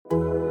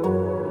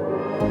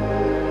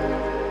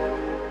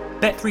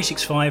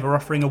Bet365 are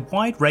offering a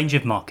wide range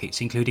of markets,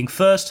 including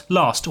first,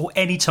 last, or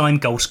anytime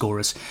goal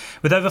scorers.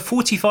 With over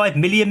 45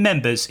 million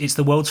members, it's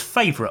the world's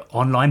favourite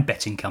online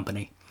betting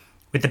company.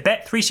 With the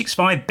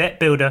Bet365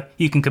 Bet Builder,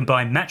 you can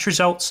combine match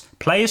results,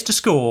 players to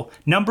score,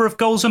 number of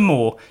goals and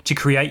more to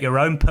create your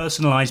own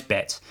personalised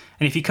bet.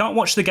 And if you can't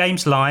watch the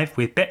games live,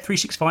 with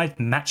Bet365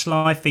 Match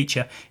Live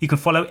feature, you can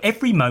follow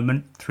every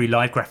moment through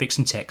live graphics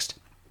and text.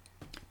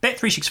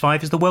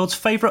 Bet365 is the world's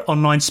favourite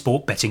online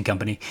sport betting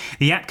company.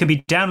 The app can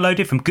be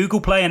downloaded from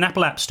Google Play and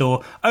Apple App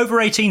Store. Over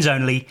 18s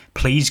only.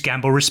 Please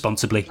gamble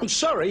responsibly. I'm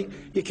sorry,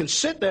 you can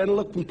sit there and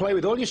look and play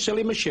with all your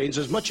silly machines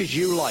as much as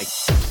you like.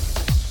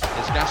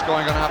 Is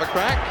Gascoigne going to have a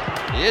crack?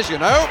 He is, you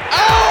know.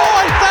 Oh,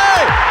 I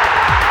say!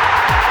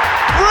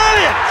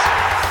 Brilliant!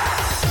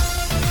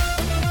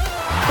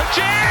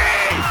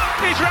 Gee!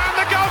 He's round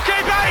the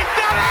goalkeeper, he's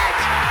done it!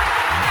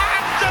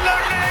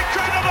 Absolutely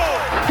incredible!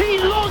 He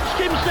launched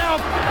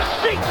himself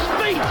 6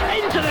 feet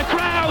into the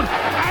crowd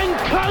and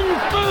kung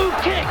fu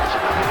kicked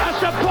a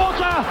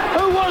supporter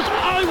who was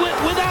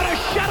without a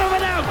shadow of a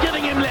doubt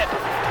giving him lip. Oh,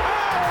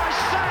 I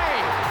say!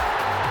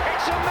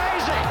 It's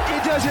amazing! He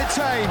does it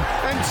tame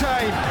and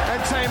tame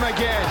and tame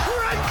again.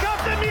 Crank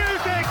up the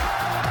music!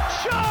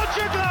 Charge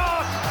your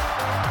glass!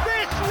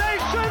 This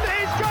nation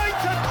is going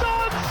to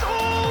dance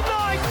all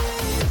night!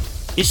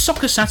 Is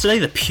Soccer Saturday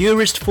the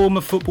purest form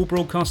of football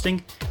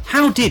broadcasting?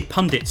 How did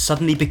pundits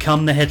suddenly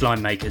become the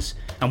headline makers?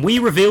 And we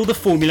reveal the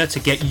formula to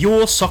get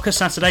your Soccer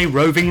Saturday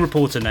roving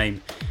reporter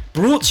name.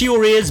 Brought to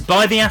your ears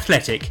by The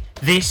Athletic,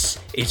 this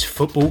is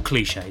Football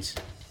Clichés.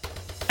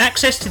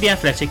 Access to The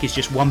Athletic is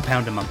just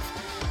 £1 a month.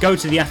 Go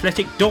to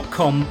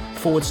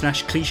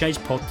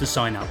theathletic.com/clichespod to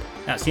sign up.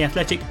 That's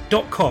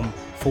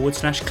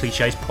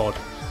theathletic.com/clichespod.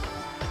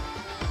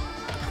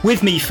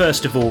 With me,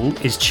 first of all,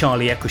 is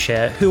Charlie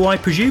Eccleshare, who I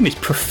presume is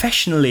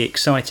professionally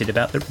excited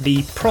about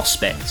the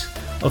prospect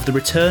of the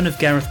return of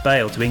Gareth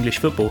Bale to English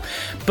football.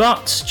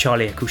 But,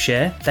 Charlie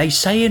Eccleshare, they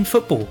say in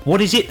football. What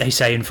is it they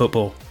say in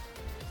football?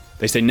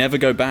 They say never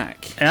go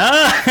back.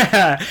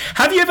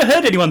 Have you ever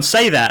heard anyone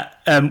say that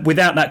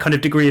without that kind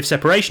of degree of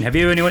separation? Have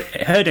you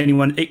heard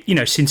anyone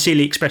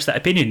sincerely express that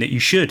opinion that you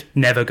should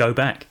never go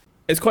back?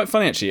 It's quite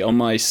funny, actually. On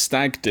my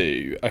stag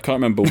do, I can't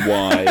remember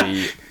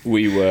why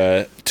we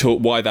were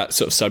taught why that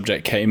sort of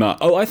subject came up.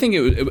 Oh, I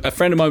think a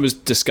friend of mine was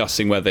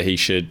discussing whether he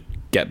should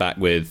get back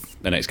with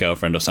an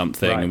ex-girlfriend or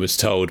something, right, and was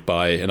told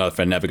by another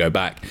friend never go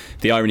back.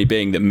 The irony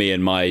being that me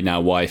and my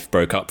now wife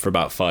broke up for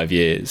about 5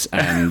 years,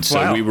 and so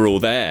Wow. we were all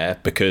there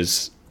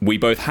because we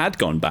both had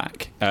gone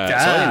back. So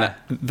I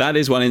think that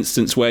is one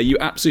instance where you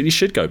absolutely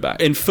should go back.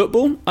 In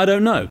football, I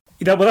don't know.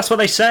 Well, that's what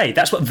they say.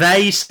 That's what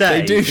they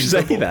say. They do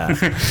say that.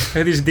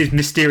 There's this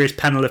mysterious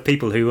panel of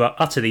people who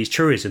utter these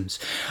truisms.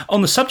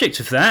 On the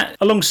subject of that,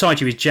 alongside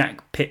you is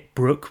Jack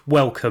Pitt-Brooke.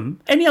 Welcome.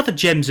 Any other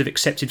gems of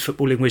accepted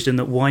footballing wisdom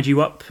that wind you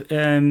up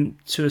to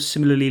a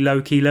similarly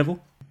low-key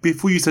level?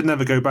 Before you said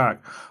never go back,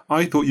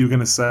 I thought you were going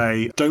to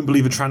say don't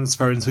believe a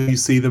transfer until you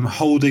see them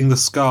holding the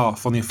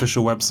scarf on the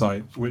official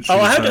website.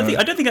 I don't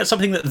think that's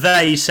something that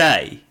they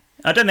say.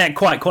 I don't think that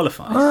quite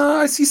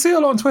qualifies. You see it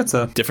a lot on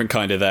Twitter. Different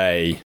kind of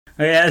they.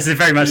 Yeah, it's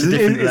very much a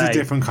different It's they. a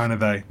different kind of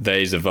they.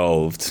 They's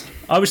evolved.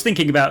 I was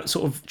thinking about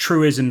sort of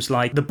truisms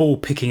like the ball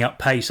picking up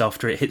pace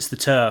after it hits the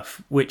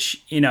turf,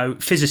 which,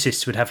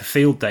 physicists would have a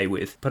field day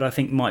with, but I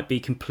think might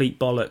be complete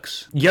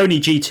bollocks. Yoni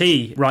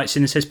GT writes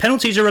in and says,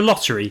 penalties are a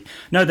lottery.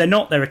 No, they're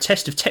not. They're a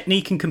test of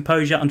technique and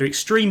composure under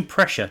extreme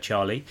pressure,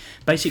 Charlie.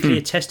 Basically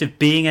a test of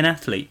being an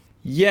athlete.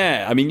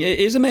 Yeah, I mean, it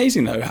is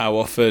amazing, though, how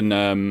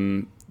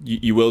often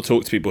you will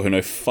talk to people who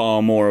know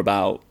far more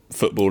about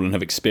football and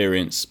have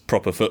experienced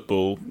proper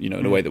football, in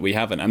a way that we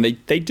haven't, and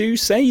they do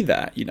say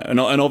that, and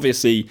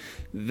obviously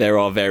there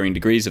are varying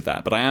degrees of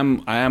that. But I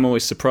am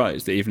always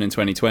surprised that even in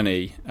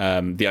 2020,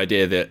 the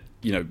idea that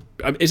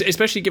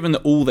especially given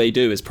that all they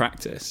do is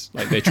practice,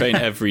 like they train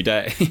every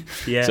day,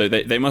 Yeah. So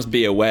they must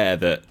be aware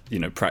that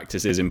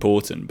practice is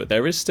important, but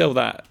there is still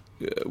that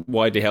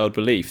widely held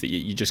belief that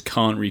you just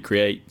can't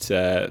recreate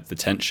the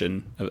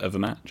tension of a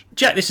match.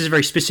 Jack, this is a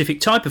very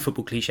specific type of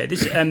football cliche.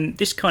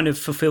 This kind of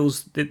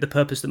fulfills the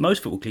purpose that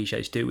most football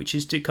cliches do, which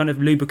is to kind of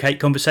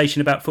lubricate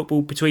conversation about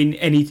football between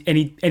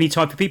any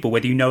type of people,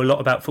 whether you know a lot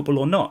about football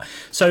or not.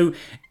 So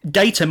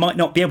data might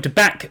not be able to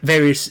back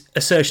various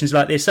assertions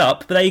like this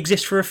up, but they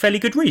exist for a fairly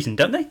good reason,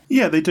 don't they?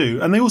 Yeah, they do,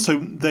 and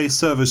they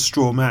serve as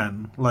straw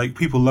men. Like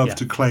people love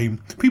to claim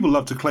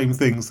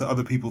things that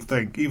other people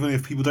think, even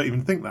if people don't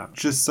even think that,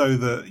 just so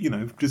that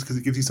just because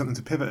it gives you something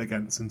to pivot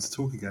against and to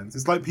talk against.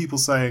 It's like people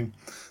saying,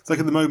 it's like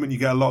at the moment you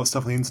get a lot of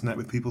stuff on the internet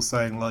with people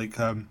saying like,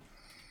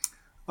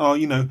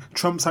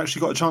 Trump's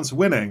actually got a chance of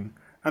winning,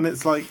 and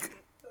it's like.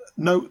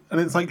 No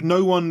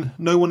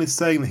one is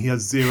saying that he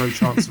has zero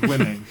chance of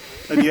winning,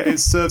 and yet it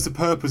serves a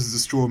purpose as a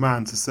straw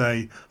man to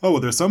say, oh,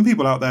 well, there are some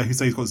people out there who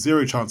say he's got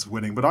zero chance of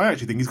winning, but I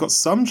actually think he's got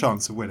some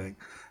chance of winning.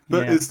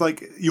 But It's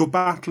like you're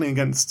battling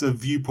against a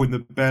viewpoint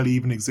that barely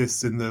even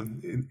exists in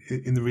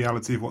the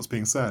reality of what's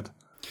being said.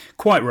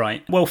 Quite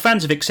right. Well,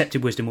 fans of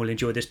accepted wisdom will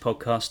enjoy this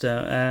podcast,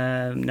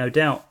 no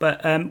doubt.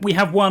 But we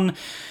have one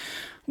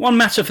One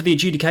matter for the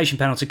adjudication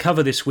panel to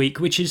cover this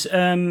week, which is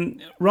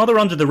rather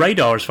under the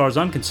radar as far as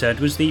I'm concerned,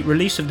 was the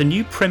release of the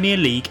new Premier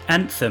League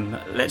anthem.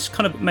 Let's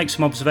kind of make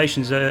some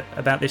observations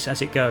about this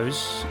as it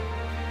goes.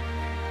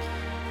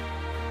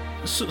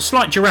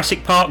 Slight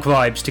Jurassic Park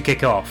vibes to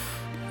kick off.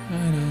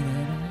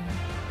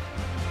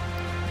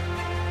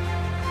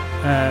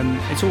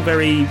 It's all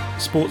very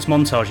sports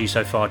montagey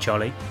so far,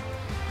 Charlie.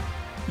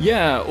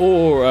 Yeah,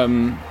 or I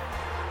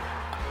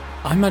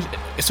imagine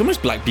it's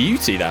almost Black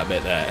Beauty, that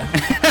bit there.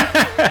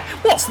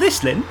 What's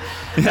this, Lynn?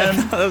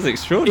 That was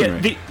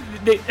extraordinary.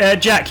 Yeah,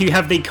 Jack, you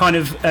have the kind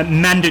of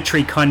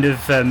mandatory kind of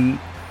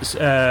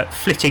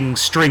flitting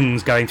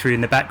strings going through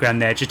in the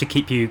background there, just to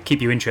keep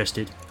you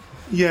interested.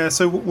 Yeah,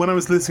 so when I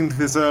was listening to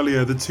this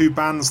earlier, the two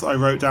bands that I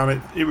wrote down,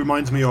 it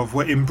reminded me of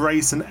were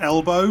Embrace and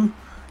Elbow.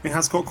 It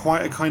has got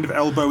quite a kind of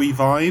elbowy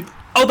vibe.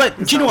 Oh,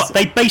 do you know what?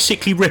 They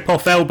basically rip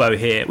off Elbow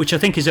here, which I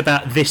think is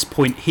about this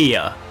point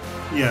here.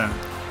 Yeah.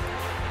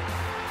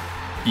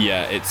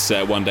 Yeah, it's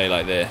One Day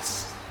Like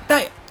This.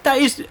 That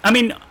is, I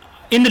mean,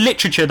 in the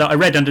literature that I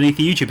read underneath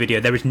the YouTube video,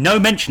 there is no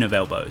mention of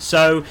Elbow.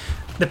 So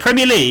the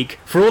Premier League,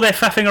 for all their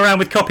faffing around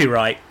with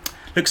copyright,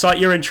 looks like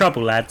you're in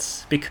trouble,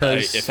 lads,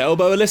 because... if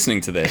Elbow are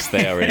listening to this,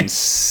 they are in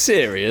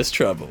serious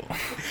trouble.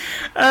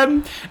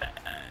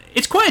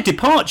 It's quite a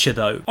departure,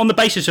 though. On the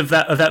basis of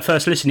that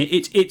first listen,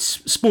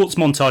 it's sports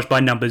montage by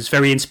numbers,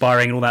 very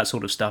inspiring and all that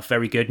sort of stuff,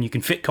 very good. And you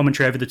can fit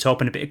commentary over the top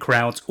and a bit of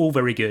crowds, all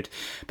very good.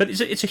 But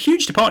it's a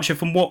huge departure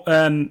from what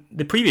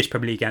the previous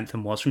Premier League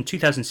anthem was, from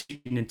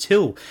 2016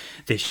 until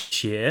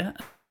this year.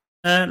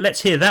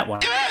 Let's hear that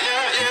one.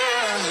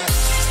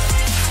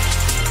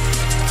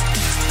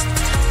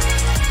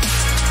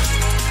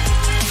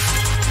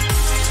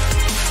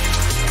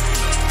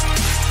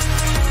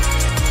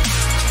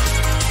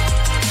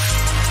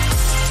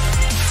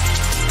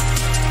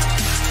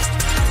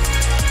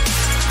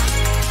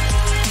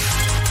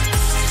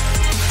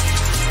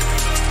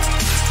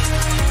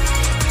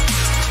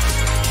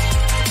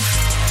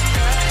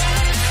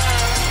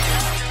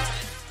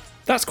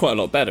 That's quite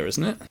a lot better,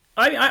 isn't it?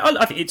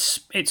 I think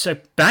it's a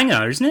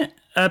banger, isn't it?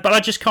 But I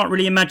just can't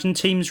really imagine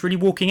teams really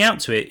walking out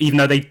to it, even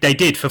though they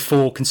did for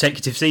 4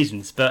 consecutive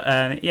seasons.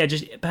 But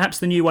just perhaps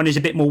the new one is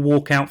a bit more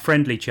walkout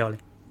friendly, Charlie.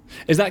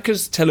 Is that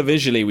because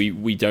televisively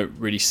we don't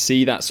really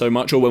see that so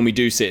much, or when we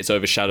do see it, it's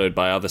overshadowed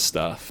by other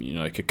stuff? You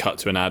know, it could cut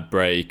to an ad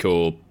break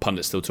or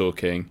pundits still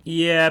talking.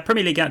 Yeah,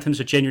 Premier League anthems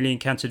are genuinely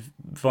encountered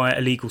via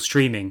illegal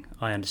streaming,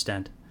 I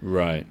understand.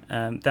 Right.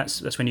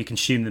 That's when you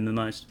consume them the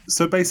most.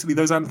 So basically,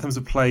 those anthems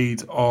are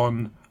played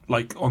on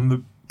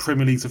the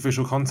Premier League's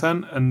official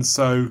content, and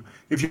so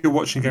if you're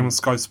watching a game on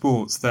Sky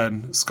Sports,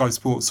 then Sky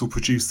Sports will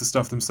produce the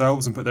stuff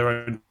themselves and put their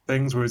own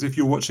things. Whereas if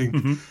you're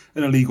watching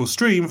an illegal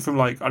stream from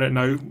Iraqi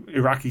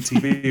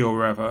TV or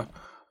wherever,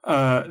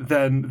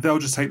 then they'll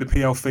just take the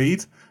PL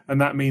feed,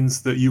 and that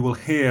means that you will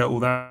hear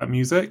all that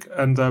music.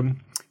 And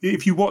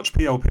if you watch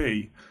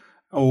PLP,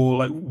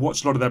 or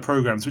watch a lot of their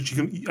programs, which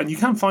you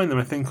can find them,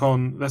 I think,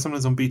 they're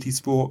sometimes on BT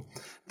Sport,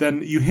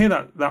 then you hear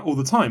that all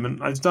the time.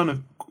 And I've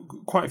done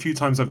quite a few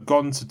times. I've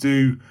gone to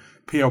do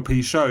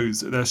PLP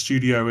shows at their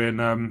studio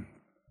in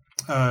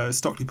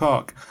Stockley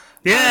Park.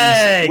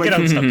 Yay! Get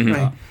on Stockley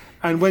Park.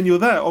 And when you're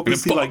there,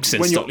 obviously,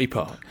 Stockley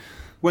Park.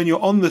 When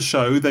you're on the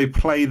show, they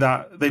play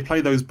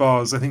those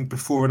bars, I think,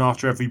 before and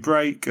after every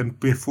break, and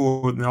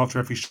before and after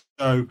every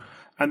show.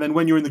 And then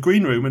when you're in the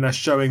green room and they're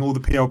showing all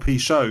the PLP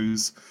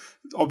shows,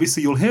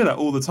 obviously you'll hear that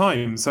all the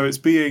time. So it's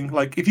being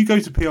if you go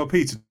to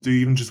PLP to do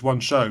even just one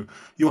show,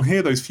 you'll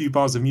hear those few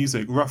bars of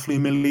music roughly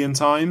 1 million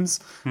times.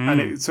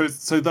 And so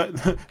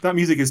that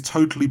music is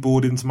totally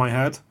bored into my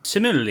head.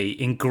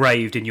 Similarly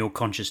engraved in your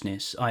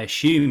consciousness, I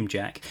assume,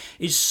 Jack,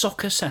 is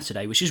Soccer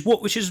Saturday, which is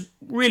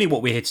really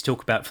what we're here to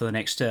talk about for the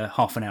next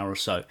half an hour or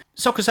so.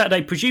 Soccer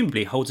Saturday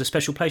presumably holds a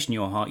special place in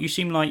your heart. You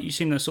seem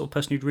the sort of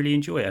person who'd really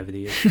enjoy it over the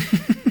years.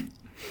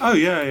 Oh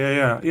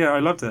yeah. I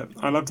loved it.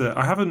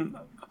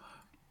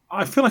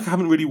 I feel like I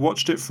haven't really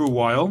watched it for a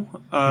while,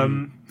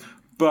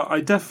 but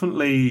I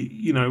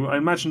definitely, I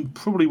imagine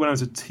probably when I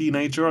was a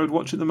teenager I would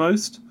watch it the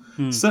most,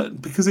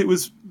 because it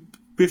was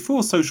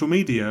before social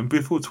media and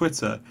before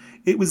Twitter.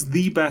 It was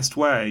the best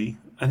way.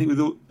 I think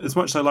as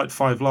much as I liked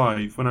 5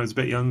 Live when I was a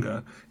bit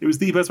younger, it was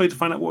the best way to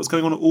find out what was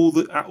going on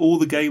at all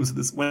the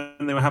games when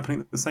they were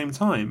happening at the same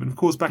time. And of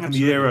course, back in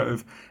the era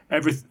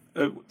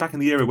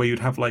where you'd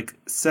have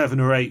 7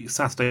 or 8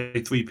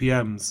 Saturday 3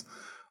 p.m s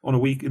on a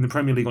week in the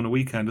Premier League on a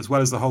weekend, as well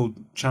as the whole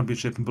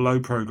Championship and below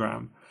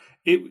program,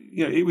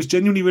 it was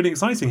genuinely really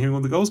exciting hearing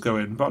all the goals go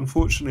in. But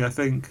unfortunately,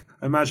 I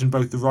imagine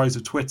both the rise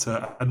of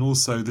Twitter and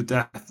also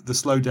the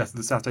slow death of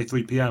the Saturday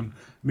 3 p.m.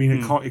 mean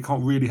it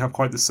can't really have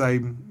quite the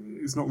same.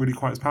 It's not really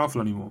quite as powerful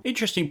anymore.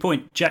 Interesting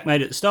point Jack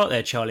made at the start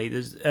there, Charlie.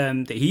 There's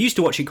that he used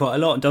to watch it quite a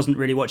lot and doesn't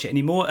really watch it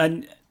anymore,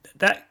 and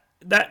that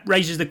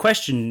raises the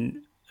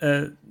question.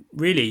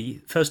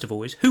 Really, first of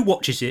all, is who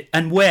watches it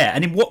and where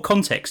and in what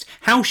context?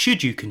 How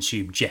should you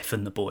consume Jeff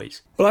and the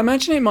boys? Well, I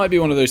imagine it might be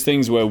one of those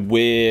things where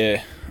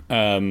we're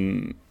a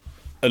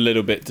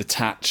little bit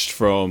detached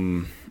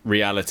from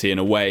reality in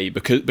a way,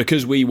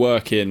 because we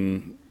work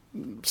in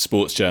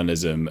sports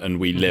journalism and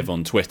we live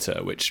on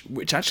Twitter,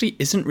 which actually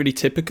isn't really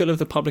typical of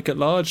the public at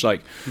large.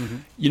 Like,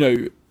 you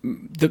know,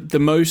 the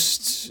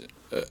most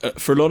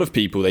for a lot of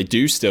people, they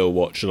do still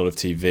watch a lot of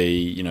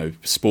TV. You know,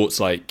 sports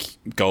like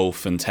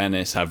golf and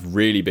tennis have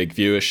really big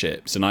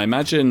viewerships, and I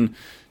imagine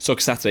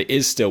Soccer Saturday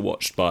is still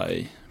watched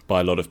by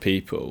a lot of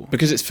people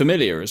because it's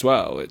familiar as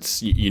well.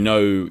 It's you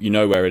know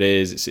where it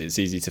is. It's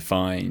easy to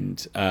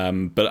find.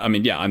 But I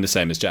mean, yeah, I'm the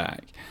same as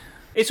Jack.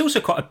 It's also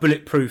quite a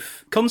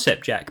bulletproof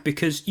concept, Jack,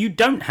 because you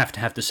don't have to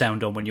have the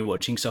sound on when you're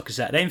watching Soccer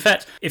Saturday. In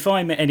fact, if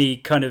I'm any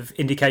kind of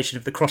indication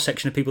of the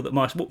cross-section of people that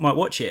might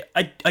watch it,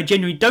 I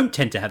genuinely don't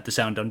tend to have the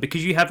sound on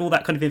because you have all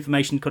that kind of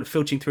information kind of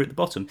filtering through at the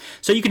bottom.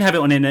 So you can have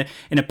it on in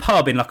a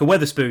pub, in like a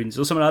Wetherspoons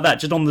or something like that,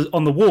 just on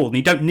the wall, and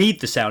you don't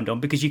need the sound on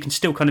because you can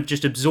still kind of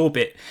just absorb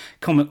it,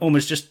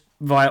 almost just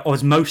via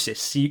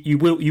osmosis. You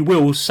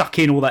will suck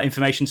in all that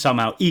information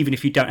somehow, even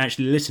if you don't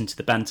actually listen to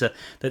the banter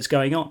that's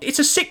going on. It's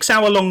a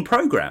 6-hour long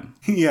programme.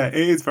 Yeah, it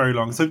is very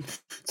long. So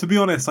to be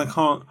honest,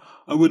 I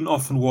wouldn't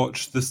often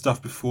watch the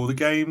stuff before the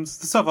games.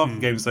 The stuff after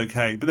the games is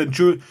okay, but then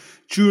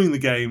during the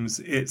games,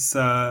 it's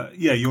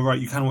you're right.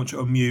 You can watch it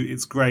on mute.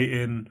 It's great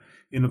in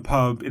a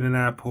pub, in an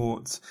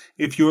airport.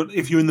 If you're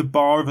in the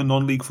bar of a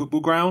non-league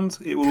football ground,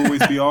 it will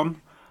always be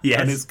on. Yes.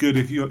 And it's good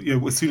if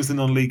as soon as the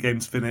non-league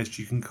game's finished,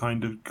 you can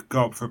kind of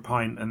go up for a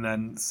pint and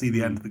then see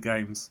the end of the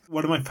games.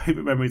 One of my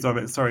favourite memories of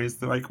it, is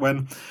that like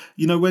when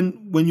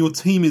your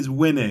team is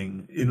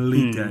winning in a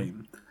league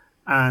game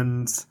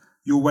and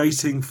you're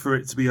waiting for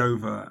it to be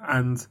over,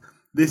 and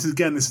this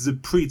is a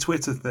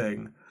pre-Twitter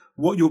thing.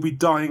 What you'll be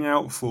dying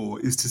out for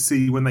is to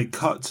see when they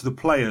cut to the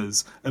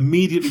players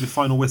immediately, the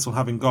final whistle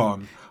having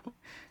gone,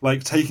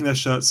 like taking their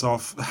shirts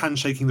off,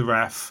 handshaking the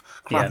ref,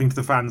 clapping to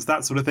the fans,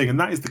 that sort of thing. And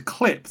that is the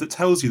clip that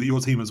tells you that your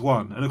team has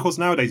won. And of course,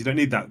 nowadays you don't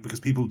need that because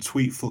people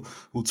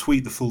will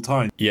tweet the full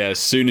time. Yeah, as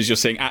soon as you're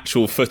seeing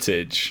actual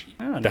footage,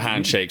 the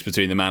handshakes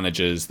between the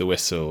managers, the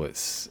whistle,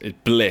 it's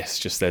bliss.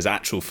 Just there's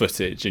actual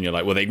footage, and you're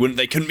like, well,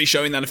 they couldn't be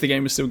showing that if the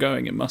game was still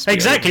going. It must be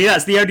exactly. Over.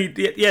 That's the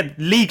only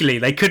legally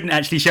they couldn't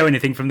actually show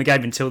anything from the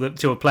game until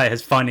a player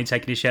has finally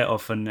taken his shirt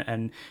off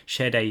and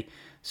shared a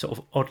sort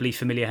of oddly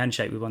familiar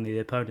handshake with one of the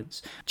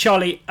opponents.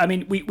 Charlie, I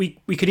mean,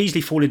 we could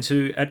easily fall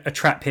into a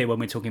trap here when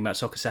we're talking about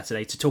Soccer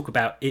Saturday to talk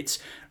about its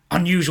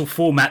unusual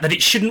format, that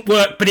it shouldn't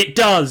work, but it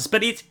does.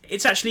 But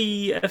it's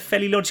actually a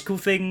fairly logical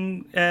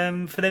thing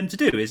for them to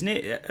do, isn't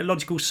it? A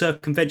logical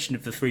circumvention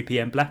of the 3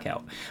 p.m.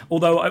 blackout.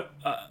 Although,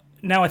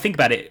 now I think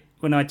about it,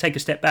 when I take a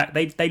step back,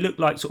 they look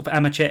like sort of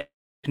amateur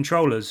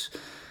controllers,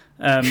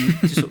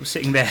 just sort of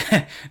sitting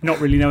there, not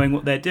really knowing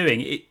what they're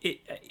doing.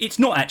 It's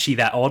not actually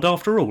that odd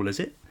after all, is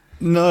it?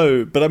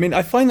 No, but I mean,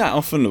 I find that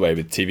often the way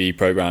with TV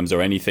programs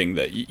or anything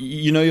that,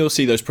 you'll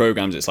see those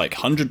programs, it's like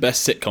 100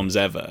 best sitcoms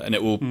ever, and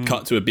it will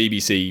cut to a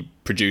BBC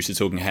producer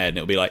talking ahead, and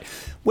it'll be like,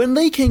 when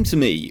they came to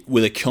me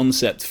with a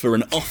concept for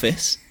an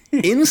office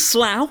in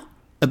Slough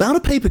about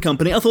a paper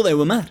company, I thought they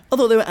were mad. I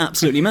thought they were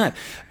absolutely mad.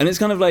 And it's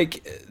kind of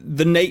like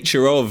the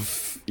nature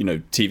of,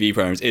 TV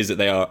programs is that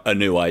they are a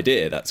new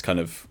idea. That's kind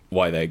of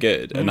why they're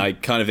good. And I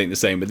kind of think the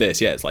same with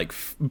this. Yeah, it's like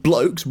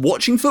blokes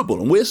watching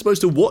football and we're supposed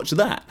to watch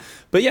that.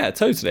 But yeah,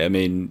 totally. I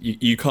mean,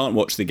 you can't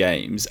watch the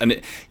games.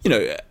 And,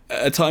 at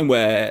a time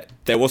where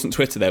there wasn't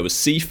Twitter, there was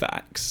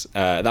CFAX.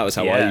 That was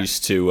how I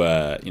used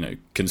to,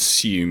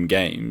 consume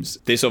games.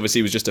 This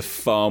obviously was just a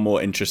far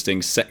more interesting,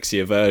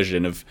 sexier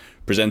version of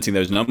presenting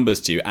those numbers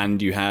to you. And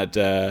you had...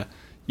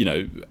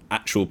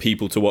 actual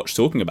people to watch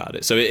talking about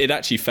it. So it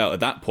actually felt at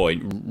that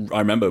point, I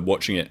remember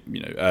watching it,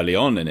 early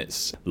on in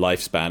its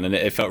lifespan, and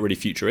it felt really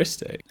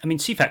futuristic. I mean,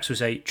 CFAX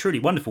was a truly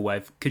wonderful way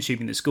of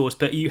consuming the scores,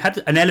 but you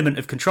had an element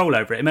of control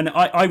over it. I mean,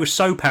 I was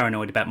so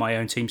paranoid about my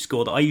own team's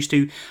score that I used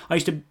to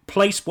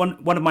place one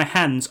of my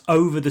hands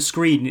over the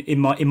screen in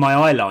my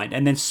eye line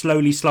and then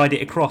slowly slide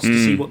it across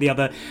to see what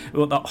the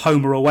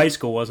home or away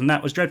score was, and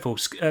that was dreadful.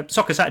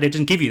 Soccer Saturday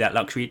doesn't give you that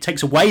luxury. It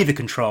takes away the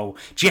control.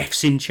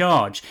 Jeff's in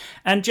charge.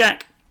 And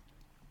Jack,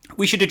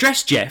 we should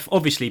address Jeff,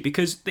 obviously,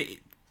 because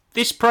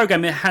this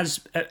programme has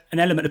an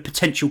element of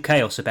potential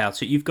chaos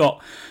about it. You've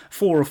got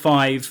 4 or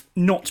 5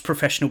 not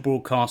professional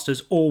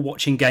broadcasters all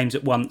watching games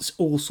at once.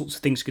 All sorts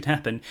of things could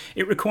happen.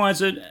 It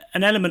requires an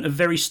element of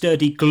very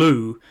sturdy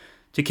glue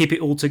to keep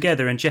it all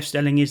together, and Jeff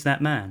Stelling is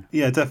that man.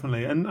 Yeah,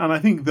 definitely. And I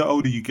think the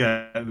older you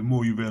get, the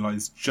more you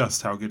realise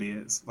just how good he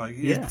is. Like,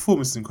 his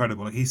performance is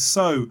incredible. Like, he's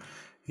so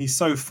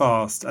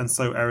fast and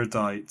so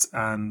erudite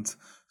and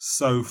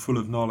so full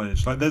of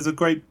knowledge. Like, there's a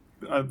great...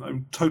 I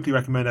totally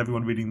recommend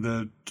everyone reading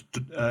the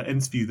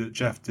interview that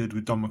Jeff did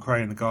with Don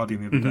McRae in The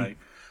Guardian the other day,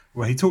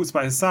 where he talks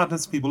about his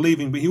sadness of people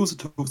leaving, but he also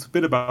talks a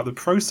bit about the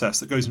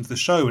process that goes into the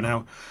show and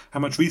how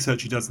much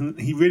research he does. And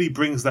he really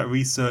brings that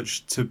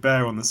research to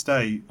bear on the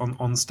stage,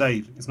 on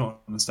stage. It's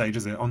not on the stage,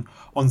 is it?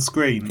 On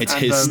screen. It's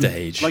his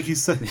stage. Like you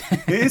say,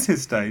 it is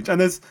his stage. And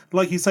there's,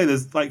 like you say,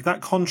 there's like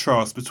that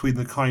contrast between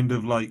the kind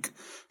of like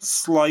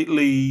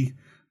slightly...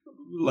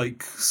 like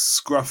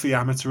scruffy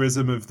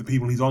amateurism of the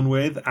people he's on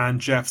with and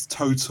Jeff's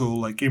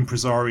total like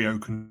impresario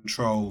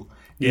control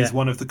is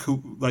one of the cool,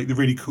 like the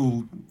really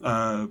cool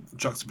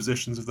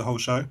juxtapositions of the whole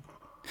show.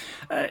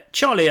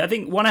 Charlie, I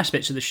think one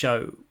aspect of the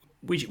show,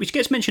 which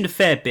gets mentioned a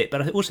fair bit,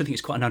 but I also think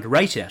it's quite an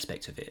underrated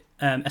aspect of it,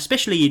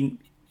 especially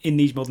in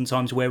these modern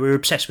times where we're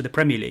obsessed with the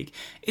Premier League,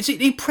 is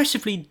an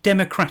impressively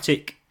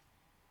democratic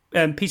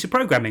piece of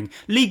programming.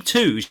 League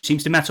Two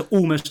seems to matter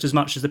almost as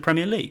much as the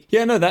Premier League.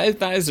 Yeah, no,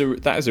 that is a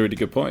really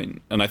good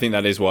point, and I think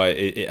that is why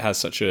it has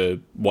such a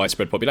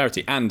widespread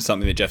popularity. And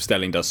something that Jeff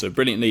Stelling does so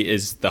brilliantly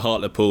is the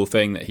Hartlepool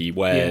thing that he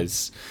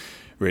wears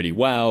really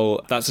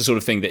well. That's the sort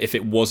of thing that if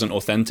it wasn't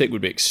authentic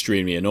would be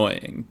extremely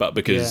annoying, but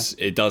because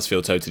it does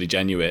feel totally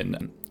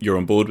genuine, you're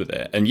on board with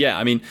it. And yeah,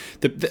 I mean,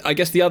 I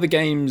guess the other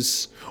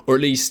games, or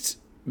at least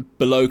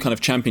below kind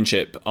of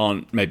Championship,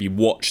 aren't maybe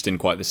watched in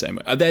quite the same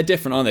way. They're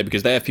different, aren't they?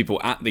 Because they have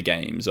people at the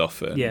games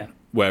often. Yeah.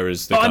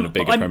 Whereas the kind of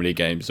bigger Premier League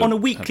games on a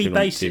weekly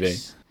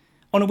basis.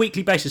 On a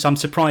weekly basis, I'm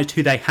surprised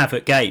who they have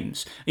at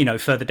games.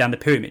 Further down the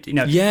pyramid.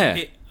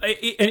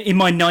 In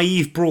my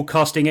naive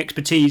broadcasting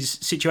expertise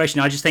situation,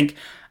 I just think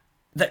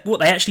that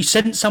they actually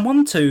sent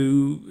someone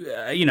to,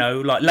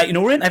 like Leyton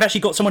Orient. They've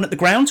actually got someone at the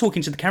ground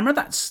talking to the camera.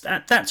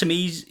 That to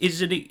me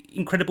is an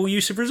incredible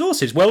use of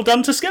resources. Well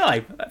done to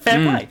Sky.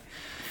 Fair play.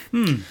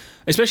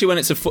 Especially when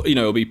it's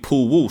it'll be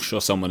Paul Walsh or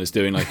someone is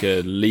doing like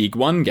a League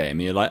One game,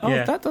 and you're like,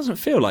 that doesn't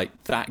feel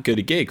like that good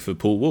a gig for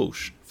Paul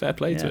Walsh. Fair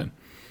play to him.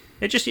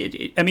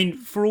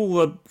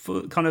 For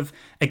kind of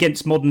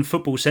against modern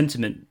football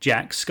sentiment,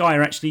 Jack, Sky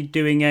are actually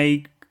doing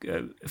a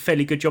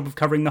fairly good job of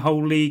covering the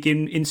whole league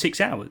in 6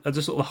 hours. The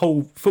sort of the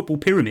whole football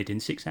pyramid in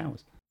 6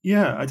 hours.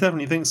 Yeah, I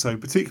definitely think so.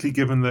 Particularly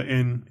given that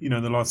in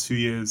the last few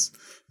years,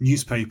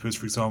 newspapers,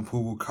 for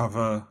example, will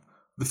cover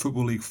the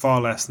Football League far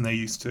less than they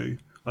used to.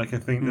 Like I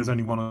think there's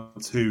only one or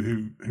two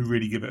who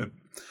really give it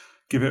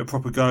a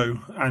proper go,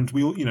 and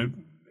we all,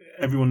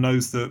 everyone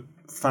knows that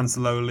fans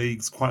of the lower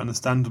leagues quite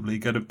understandably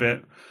get a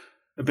bit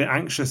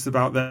anxious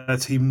about their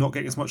team not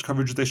getting as much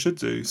coverage as they should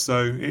do.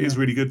 So it is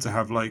really good to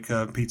have like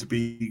Peter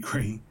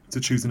Beagrie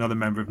to choose another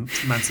member of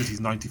Man City's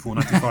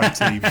 94-95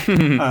 team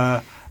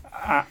at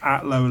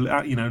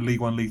lower, League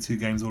One, League Two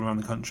games all around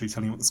the country,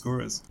 telling you what the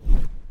score is.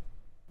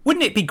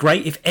 Wouldn't it be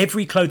great if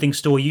every clothing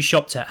store you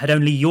shopped at had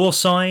only your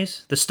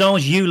size, the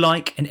styles you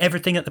like, and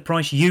everything at the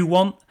price you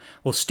want?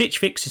 Well, Stitch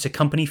Fix is a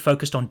company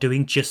focused on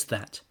doing just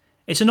that.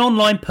 It's an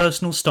online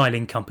personal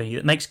styling company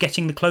that makes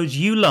getting the clothes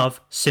you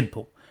love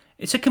simple.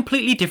 It's a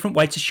completely different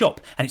way to shop,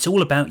 and it's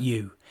all about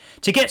you.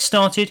 To get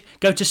started,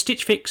 go to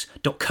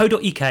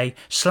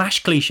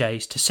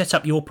stitchfix.co.uk/clichés to set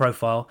up your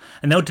profile,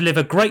 and they'll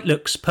deliver great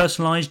looks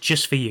personalised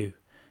just for you.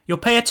 You'll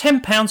pay a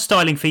 £10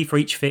 styling fee for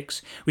each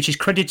fix, which is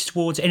credited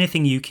towards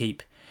anything you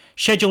keep.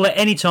 Schedule at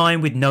any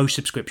time with no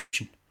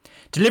subscription.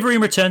 Delivery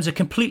and returns are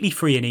completely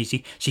free and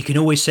easy, so you can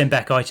always send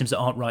back items that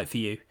aren't right for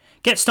you.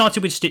 Get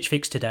started with Stitch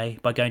Fix today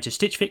by going to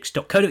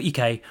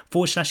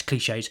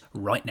stitchfix.co.uk/clichés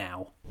right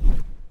now.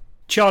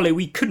 Charlie,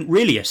 we couldn't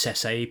really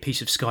assess a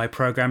piece of Sky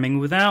programming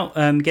without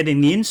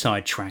getting the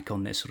inside track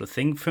on this sort of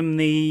thing from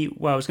I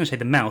was going to say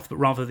the mouth, but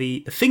rather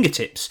the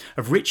fingertips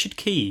of Richard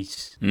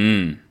Keys.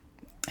 He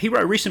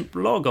wrote a recent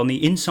blog on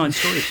the inside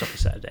story of Soccer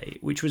Saturday,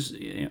 which was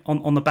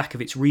on the back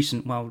of its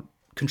recent,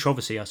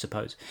 controversy, I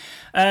suppose.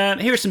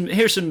 Here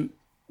are some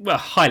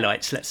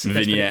highlights. Let's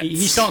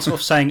he starts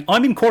off saying,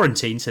 "I'm in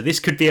quarantine, so this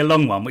could be a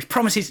long one," which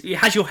promises it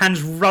has your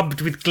hands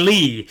rubbed with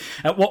glee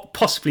at what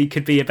possibly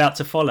could be about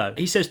to follow.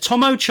 He says,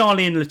 "Tomo,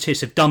 Charlie and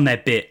Lettice have done their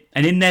bit,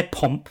 and in their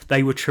pomp,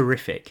 they were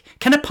terrific.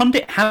 Can a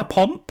pundit have a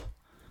pomp?"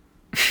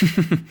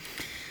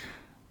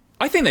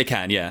 I think they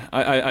can, yeah.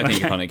 I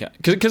think a pundit can.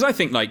 Because I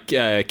think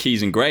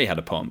Keys and Gray had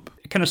a pomp.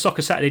 Can a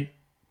Soccer Saturday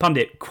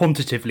pundit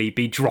quantitatively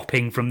be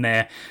dropping from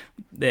their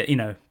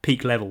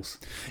peak levels?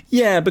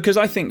 Yeah, because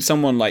I think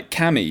someone like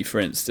Cammy,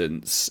 for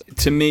instance,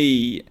 to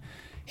me,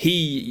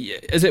 he,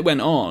 as it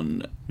went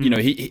on,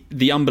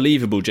 the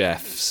unbelievable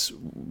Jeffs,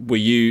 where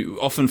you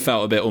often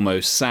felt a bit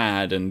almost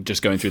sad and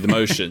just going through the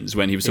motions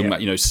when he was talking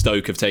about,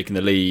 Stoke have taken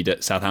the lead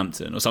at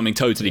Southampton or something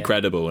totally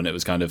credible, and it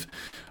was kind of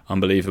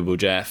unbelievable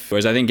Jeff.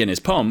 Whereas I think in his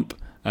pomp,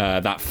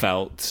 that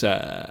felt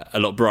a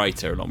lot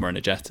brighter, a lot more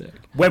energetic.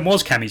 When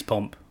was Cammy's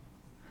pomp?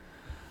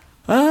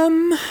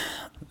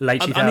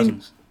 Late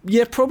 2000s.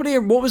 Yeah, probably.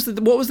 What was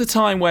the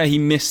time where he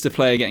missed a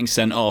player getting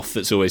sent off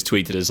that's always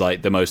tweeted as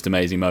like the most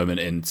amazing moment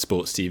in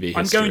sports TV history?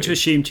 I'm going to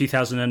assume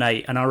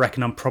 2008, and I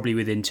reckon I'm probably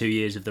within 2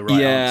 years of the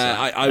right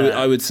answer.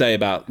 I would say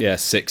about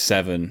 6,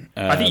 7.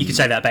 I think you could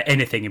say that about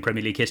anything in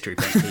Premier League history,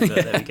 frankly,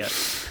 but there we go.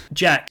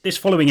 Jack, this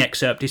following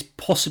excerpt is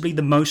possibly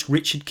the most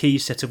Richard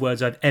Keys set of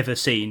words I've ever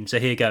seen, so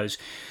here goes.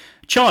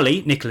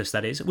 Charlie, Nicholas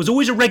that is, was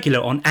always a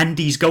regular on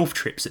Andy's golf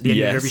trips at the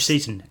end of every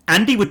season.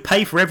 Andy would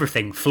pay for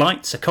everything,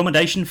 flights,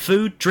 accommodation,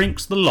 food,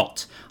 drinks, the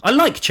lot. I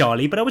like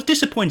Charlie, but I was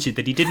disappointed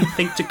that he didn't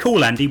think to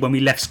call Andy when we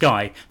left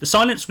Sky. The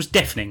silence was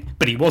deafening,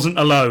 but he wasn't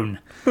alone.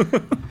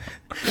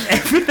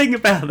 Everything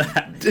about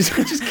that,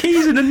 just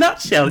Keys in a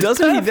nutshell.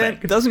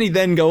 Doesn't he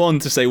then go on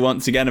to say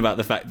once again about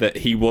the fact that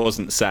he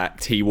wasn't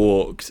sacked, he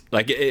walked?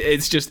 Like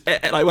it's just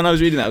like when I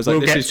was reading that, I was like,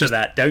 we'll get to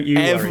that. Don't you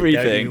worry.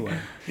 Don't you worry.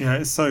 Yeah,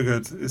 it's so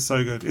good. It's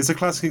so good. It's a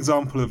classic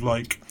example of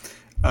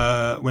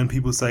when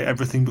people say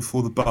everything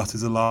before the but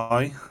is a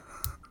lie.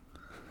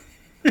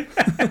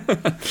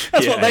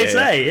 That's what they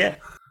say, yeah.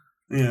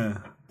 Yeah.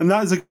 And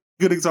that is a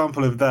good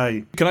example of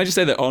they. Can I just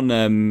say that on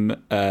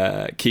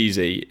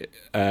Keezy,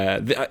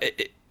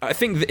 I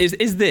think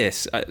is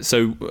this.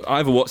 So I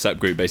have a WhatsApp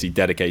group basically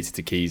dedicated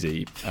to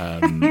Keezy,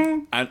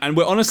 and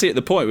we're honestly at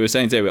the point we were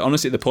saying today. We're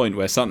honestly at the point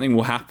where something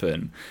will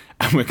happen,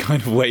 and we're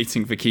kind of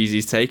waiting for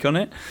Keezy's take on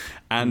it.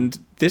 And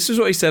this is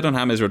what he said on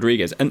James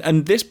Rodriguez,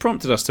 and this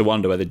prompted us to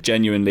wonder whether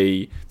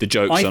genuinely the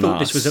joke's on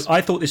us.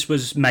 I thought this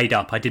was made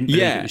up. I didn't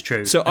believe it was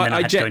true. So and then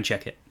I had to go and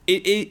check it.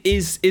 It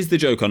is the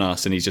joke on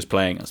us, and he's just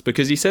playing us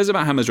because he says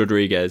about James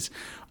Rodriguez,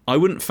 I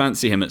wouldn't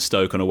fancy him at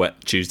Stoke on a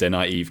wet Tuesday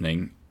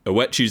evening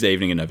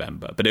in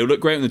November, but it'll look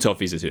great when the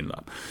Toffees are tuning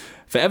up.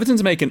 For Everton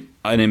to make an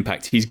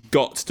impact, he's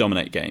got to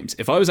dominate games.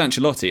 If I was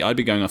Ancelotti, I'd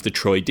be going after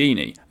Troy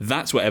Deeney.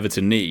 That's what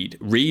Everton need.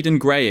 Reed and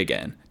Gray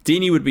again.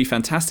 Deeney would be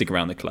fantastic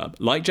around the club.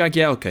 Like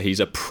Jagielka,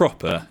 he's a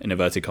proper, in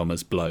inverted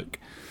commas, bloke.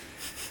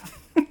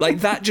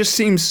 Like, that just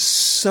seems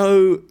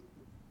so...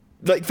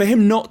 Like, for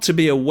him not to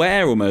be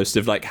aware almost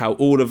of, like, how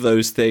all of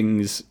those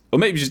things... Or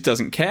maybe he just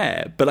doesn't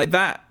care. But, like,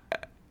 that...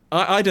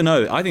 I don't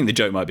know. I think the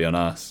joke might be on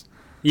us.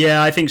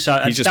 Yeah, I think so.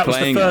 He's just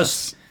playing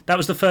us. That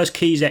was the first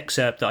Keys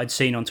excerpt that I'd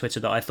seen on Twitter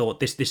that I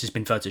thought this has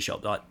been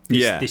photoshopped. Like,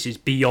 this is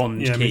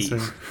beyond Keys.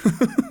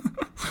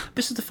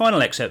 This is the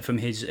final excerpt from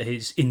his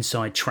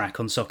inside track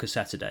on Soccer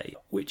Saturday,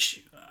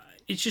 which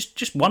is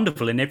just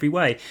wonderful in every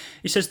way.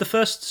 He says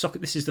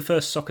this is the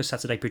first Soccer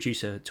Saturday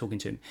producer talking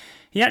to him.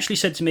 He actually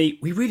said to me,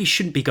 "We really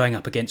shouldn't be going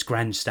up against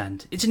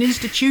Grandstand. It's an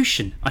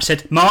institution." I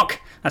said, "Mark,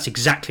 that's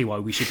exactly why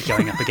we should be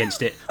going up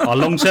against it. Our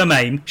long-term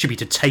aim should be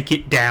to take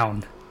it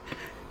down."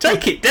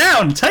 Take it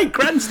down. Take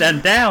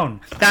Grandstand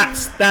down.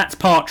 That's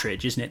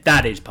Partridge, isn't it?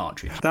 That is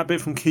Partridge. That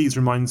bit from Keys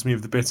reminds me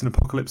of the bit in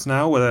Apocalypse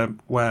Now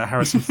where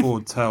Harrison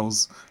Ford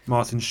tells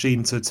Martin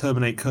Sheen to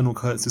terminate Colonel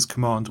Kurtz's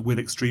command with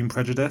extreme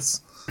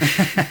prejudice.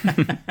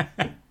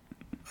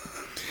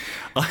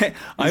 I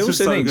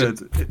also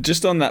think,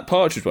 just on that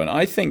Partridge one,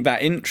 I think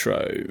that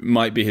intro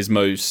might be his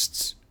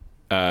most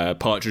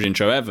Partridge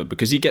intro ever,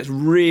 because he gets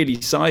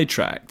really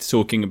sidetracked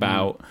talking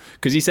about,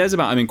 because he says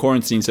about I'm in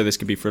quarantine so this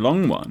could be for a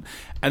long one,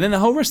 and then the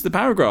whole rest of the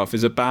paragraph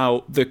is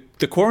about the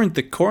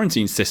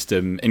quarantine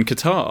system in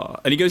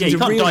Qatar, and he goes into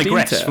real detail. You can't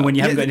digress from when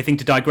you haven't got anything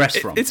to digress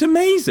from. It's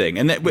amazing.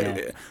 And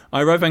then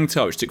I arrived at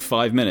Qatar, which took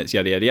 5 minutes,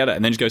 yada yada yada,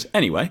 and then just goes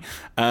anyway.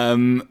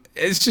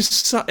 It's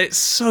just it's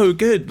so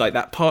good, like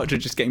that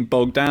Partridge just getting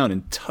bogged down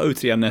in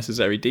totally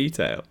unnecessary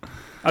detail.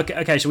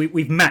 Okay, so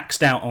we've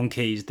maxed out on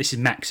Keys. This is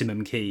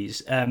maximum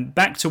Keys.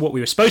 Back to what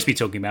we were supposed to be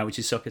talking about, which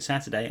is Soccer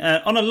Saturday.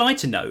 On a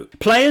lighter note,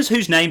 players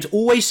whose names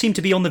always seem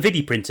to be on the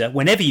vidi printer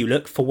whenever you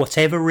look for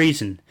whatever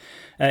reason.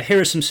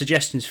 Here are some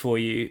suggestions for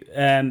you.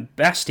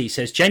 Basti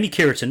says Jamie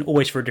Cureton,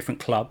 always for a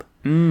different club.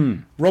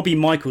 Robbie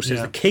Michael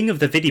says the king of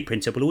the vidi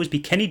printer will always be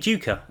Kenny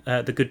Duker,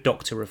 the good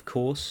doctor, of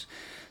course.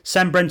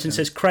 Sam Brenton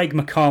says Craig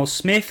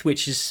McCall-Smith,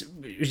 which is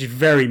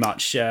very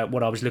much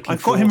what I was looking for.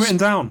 I've got him written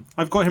down.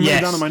 Written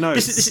down on my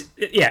notes.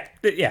 Yeah,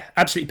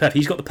 absolutely perfect.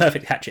 He's got the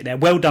perfect hatchet there.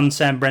 Well done,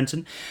 Sam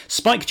Brenton.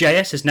 Spike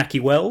JS says Naki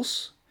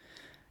Wells.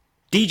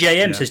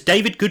 DJM says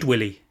David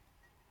Goodwillie.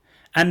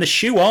 And the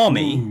Shoe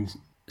Army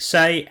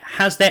say,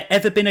 has there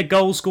ever been a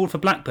goal scored for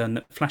Blackburn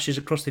that flashes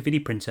across the vidi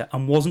printer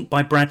and wasn't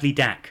by Bradley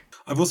Dack?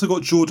 I've also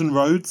got Jordan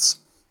Rhodes.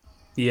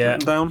 Yeah.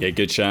 Down. Yeah,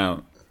 good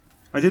shout.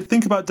 I did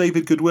think about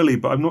David Goodwillie,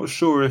 but I'm not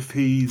sure if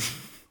he's...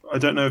 I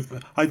don't know if...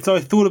 I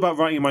thought about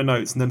writing in my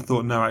notes and then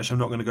thought, no, actually, I'm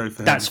not going to go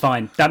for him. That's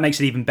fine. That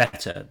makes it even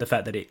better, the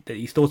fact that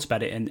you thought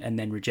about it and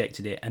then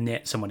rejected it, and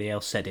yet somebody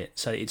else said it.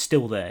 So it's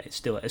still there. It's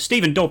still...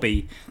 Stephen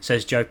Dobby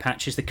says Joe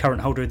Patch is the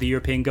current holder of the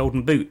European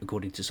Golden Boot,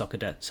 according to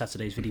Soccer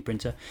Saturday's video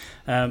printer.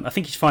 I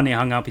think he's finally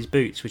hung up his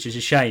boots, which is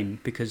a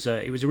shame, because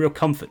it was a real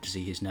comfort to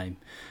see his name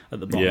at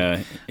the bottom.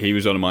 Yeah, he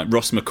was one of mine.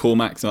 Ross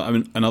McCormack's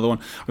another one.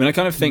 I mean, I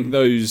kind of think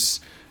those...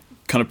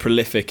 kind of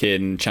prolific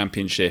in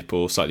Championship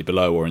or slightly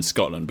below or in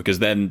Scotland, because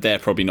then they're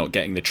probably not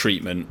getting the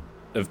treatment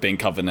of being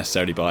covered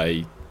necessarily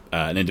by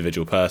an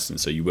individual person,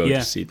 so you will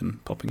just see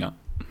them popping up.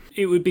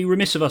 It would be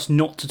remiss of us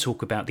not to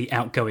talk about the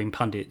outgoing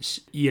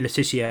pundits, your Le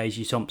Tissiers,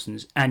 your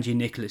Thompsons and your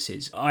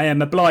Nicholases. I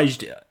am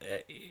obliged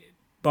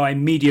by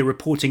media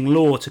reporting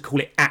law to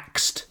call it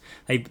axed.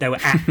 They were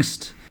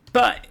axed.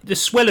 But the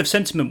swell of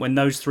sentiment when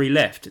those three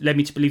left led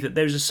me to believe that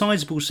there is a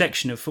sizable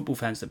section of football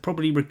fans that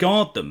probably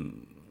regard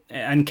them,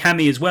 and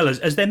Cammy as well,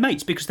 as their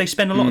mates, because they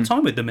spend a lot of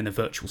time with them in a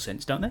virtual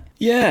sense, don't they?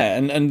 Yeah,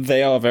 and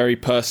they are very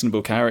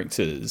personable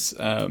characters.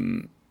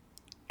 And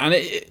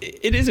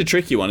it is a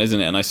tricky one, isn't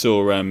it? And I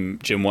saw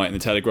Jim White in The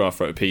Telegraph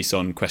wrote a piece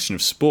on Question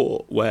of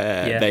Sport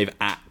where they've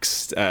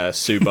axed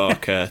Sue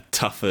Barker,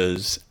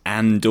 Tuffers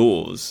and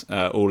Dawes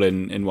all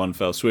in one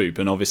fell swoop.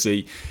 And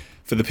obviously,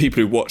 for the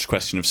people who watch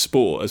Question of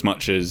Sport, as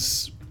much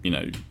as,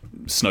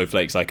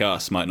 snowflakes like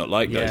us might not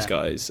like those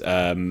guys,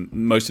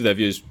 most of their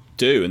viewers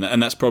do,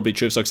 and that's probably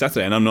true of Soccer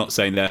Saturday. And I'm not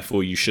saying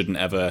therefore you shouldn't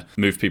ever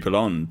move people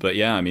on, but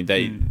yeah, I mean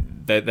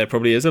there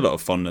probably is a lot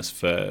of fondness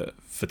for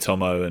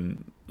Tomo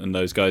and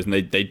those guys, and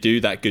they do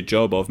that good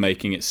job of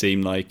making it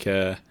seem like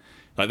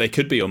they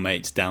could be your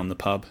mates down the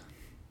pub.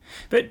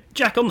 But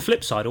Jack, on the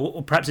flip side,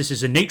 or perhaps this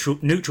is a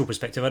neutral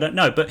perspective, I don't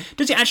know, but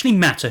does it actually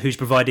matter who's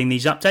providing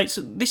these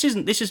updates? This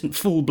isn't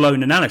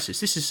full-blown analysis.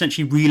 This is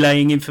essentially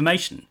relaying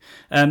information.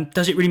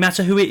 Does it really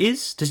matter who it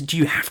is? Do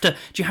you have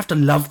to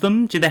love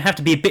them? Do they have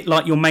to be a bit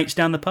like your mates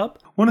down the pub?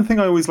 One thing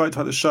I always liked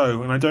about the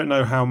show, and I don't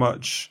know how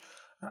much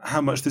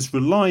this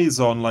relies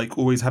on like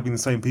always having the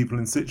same people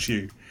in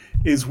situ,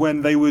 is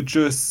when they would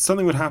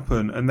something would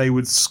happen and they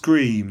would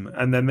scream,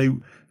 and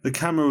then the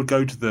camera would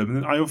go to them.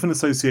 And I often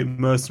associate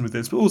Merson with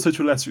this, but also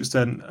to a lesser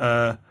extent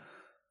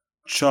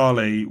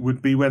Charlie,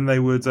 would be when they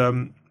would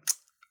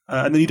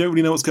and then you don't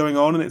really know what's going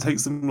on, and it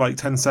takes them like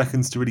 10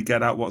 seconds to really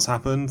get out what's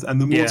happened. And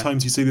the more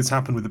times you see this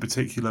happen with a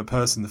particular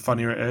person, the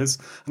funnier it is.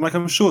 And like,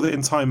 I'm sure that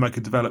in time I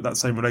could develop that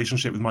same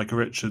relationship with Micah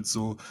Richards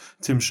or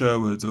Tim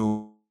Sherwood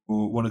or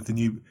one of the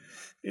new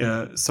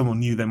someone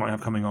new they might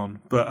have coming on.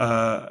 But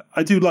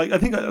I think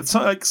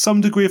like some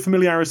degree of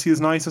familiarity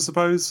is nice, I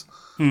suppose,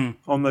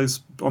 on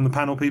the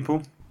panel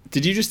people.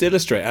 Did you just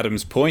illustrate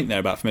Adam's point there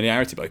about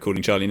familiarity by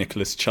calling Charlie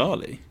Nicholas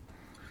Charlie?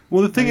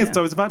 Well, the thing is,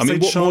 I was about to say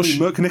Charlie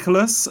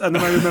McNicholas, and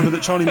then I remember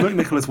that Charlie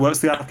McNicholas works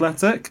the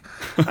Athletic,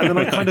 and then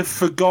I kind of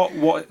forgot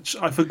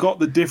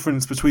the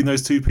difference between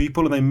those two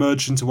people, and they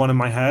merged into one in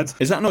my head.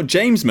 Is that not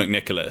James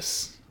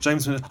McNicholas?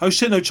 Oh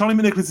shit, no, Charlie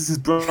McNicholas is his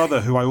brother,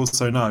 who I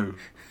also know.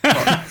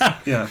 But,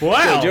 yeah.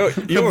 Wow, you're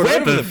all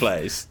over the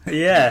place.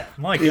 Yeah,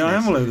 my goodness. Yeah, I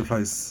am all over the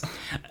place.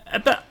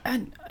 But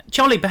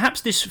Charlie,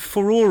 perhaps this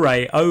furore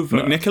over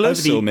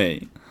McNicholas or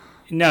me?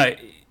 No.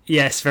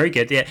 Yes, very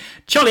good. Yeah,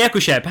 Charlie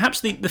Eccleshare.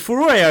 Perhaps the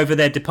furore over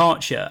their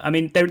departure. I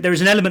mean, there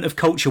is an element of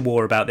culture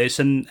war about this,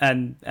 and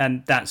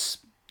that's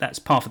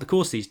par for the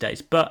course these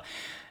days. But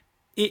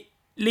it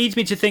leads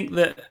me to think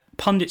that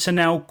pundits are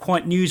now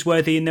quite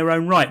newsworthy in their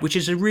own right, which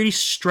is a really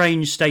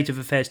strange state of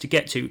affairs to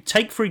get to.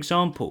 Take, for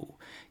example,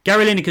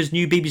 Gary Lineker's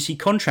new BBC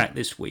contract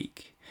this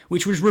week,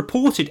 which was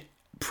reported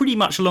pretty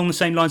much along the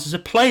same lines as a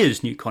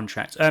player's new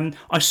contract.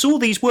 I saw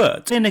these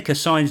words. Lineker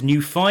signs new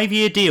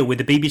 5-year deal with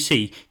the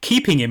BBC,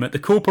 keeping him at the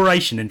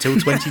corporation until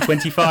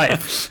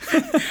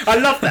 2025. I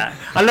love that.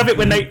 I love it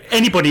when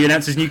anybody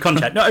announces a new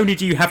contract. Not only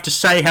do you have to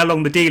say how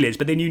long the deal is,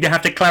 but then you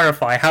have to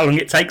clarify how long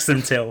it takes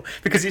them till,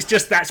 because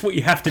that's what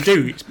you have to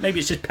do. Maybe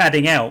it's just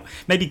padding out.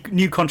 Maybe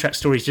new contract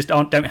stories just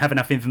don't have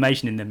enough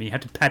information in them. You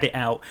have to pad it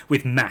out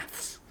with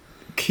maths.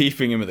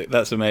 Keeping him at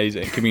that's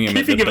amazing. Keeping him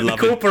at the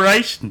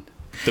corporation.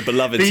 The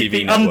beloved TV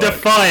the network. Under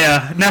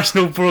Fire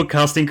National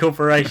Broadcasting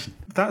Corporation.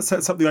 That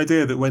sets up the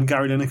idea that when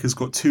Gary Lineker's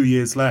got 2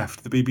 years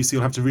left, the BBC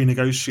will have to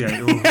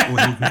renegotiate, or he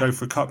can go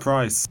for a cut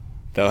price.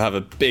 They'll have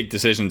a big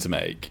decision to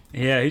make.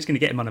 Yeah, who's going to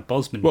get him on a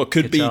Bosman? Well,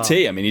 could guitar?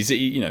 BT? I mean,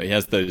 he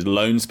has those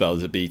loan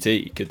spells at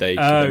BT. Could they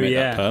make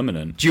that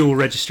permanent? Dual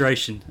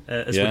registration,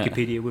 as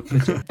Wikipedia would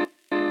put it.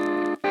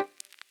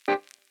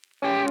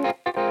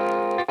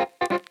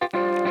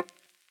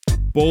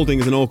 Balding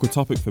is an awkward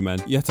topic for men,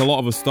 yet a lot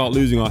of us start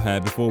losing our hair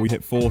before we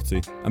hit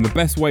 40. And the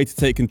best way to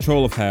take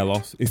control of hair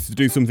loss is to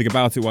do something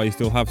about it while you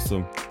still have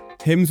some.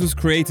 Hims was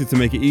created to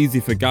make it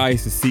easy for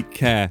guys to seek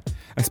care,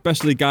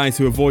 especially guys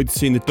who avoid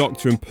seeing the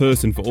doctor in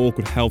person for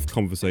awkward health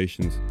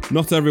conversations.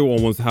 Not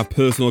everyone wants to have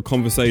personal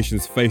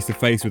conversations face to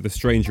face with a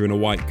stranger in a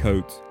white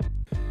coat.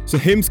 So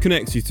Hims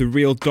connects you to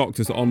real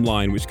doctors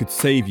online, which could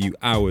save you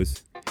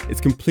hours. It's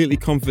completely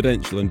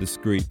confidential and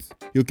discreet.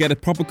 You'll get a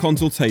proper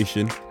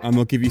consultation, and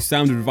they'll give you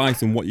sound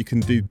advice on what you can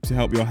do to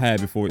help your hair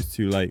before it's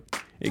too late.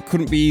 It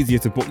couldn't be easier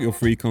to book your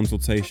free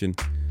consultation.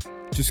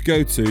 Just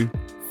go to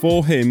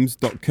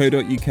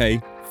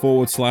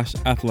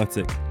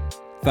forhims.co.uk/athletic.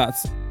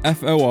 That's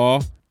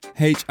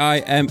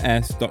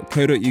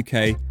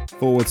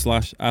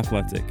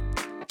forhims.co.uk/athletic.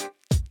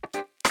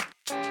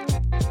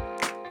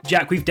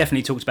 Jack, we've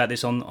definitely talked about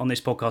this on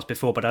this podcast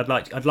before, but I'd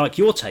like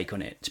your take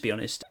on it, to be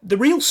honest. The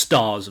real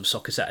stars of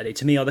Soccer Saturday,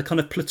 to me, are the kind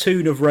of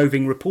platoon of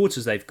roving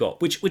reporters they've got,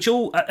 which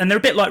all, and they're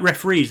a bit like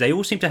referees, they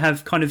all seem to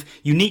have kind of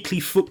uniquely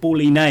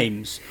football-y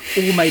names,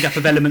 all made up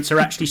of elements that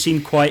actually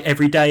seem quite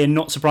everyday and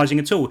not surprising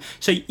at all.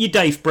 So your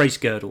Dave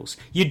Bracegirdles,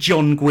 your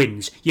John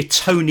Gwynns, your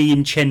Tony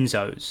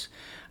Incenzos,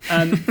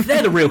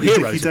 they're the real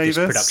heroes of this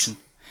production.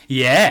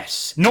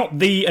 Yes, not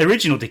the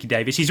original Dickie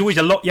Davies. He's always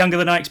a lot younger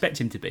than I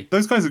expect him to be.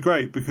 Those guys are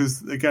great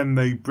because, again,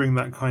 they bring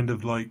that kind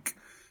of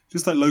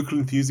just local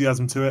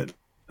enthusiasm to it.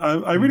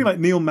 I really like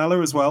Neil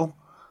Mellor as well.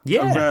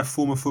 Yeah. A rare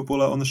former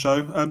footballer on the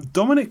show.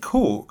 Dominic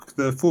Cork,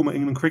 the former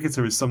England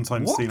cricketer, is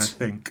sometimes seen, I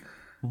think,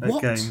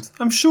 at games.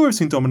 I'm sure I've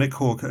seen Dominic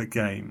Cork at a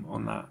game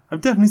on that.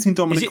 I've definitely seen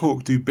Dominic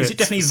Cork do bits. Is it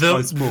definitely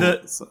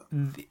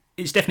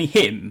it's definitely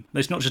him?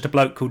 There's not just a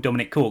bloke called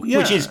Dominic Cork,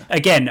 which is,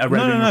 again, a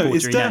roving reporter. No,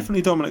 it's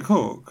definitely Dominic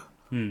Cork.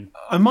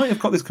 I might have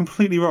got this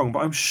completely wrong, but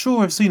I'm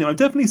sure I've seen him. I've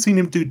definitely seen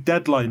him do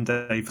deadline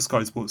day for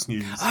Sky Sports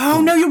News.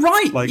 Oh, no, you're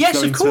right.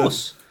 Yes, of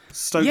course.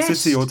 Stoke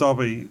City or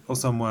Derby or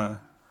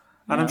somewhere.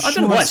 And I'm sure I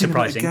don't know why I've it's seen him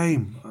at a surprising.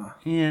 game.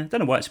 Yeah, I don't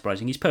know why it's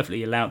surprising. He's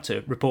perfectly allowed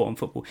to report on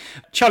football.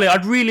 Charlie,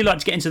 I'd really like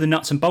to get into the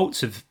nuts and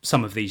bolts of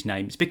some of these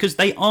names because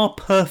they are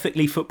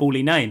perfectly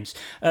football-y names.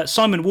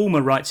 Simon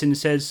Woolmer writes in and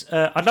says,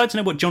 I'd like to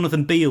know what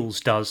Jonathan Beals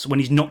does when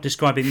he's not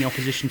describing the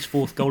opposition's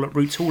fourth goal at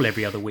Roots Hall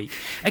every other week.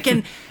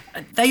 Again,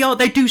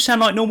 They do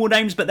sound like normal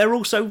names, but they're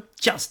also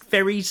just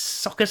very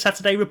Soccer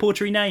Saturday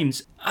reportery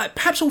names.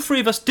 Perhaps all three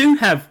of us do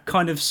have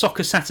kind of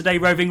Soccer Saturday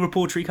roving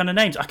reportery kind of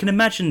names. I can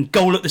imagine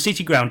Goal at the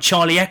City Ground,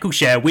 Charlie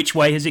Eccleshare, Which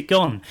Way Has It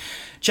Gone?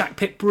 Jack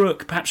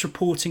Pitt-Brooke, perhaps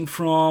reporting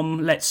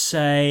from, let's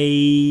say,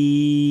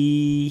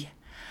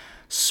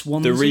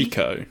 Swansea? The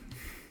Rico.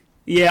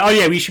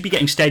 Yeah, we should be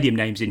getting stadium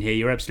names in here.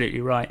 You're absolutely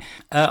right.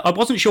 I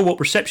wasn't sure what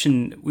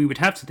reception we would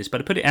have to this,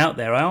 but I put it out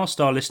there. I asked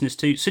our listeners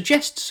to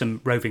suggest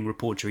some roving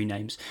reportery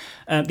names.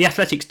 The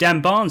Athletic's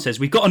Dan Barnes says,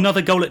 we've got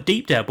another goal at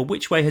Deepdale, but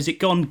which way has it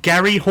gone?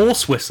 Gary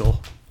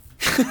Horsewhistle.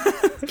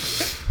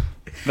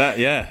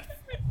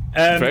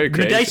 Very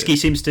creative.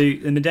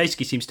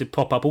 Medeski seems to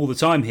pop up all the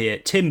time here.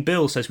 Tim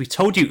Bill says, we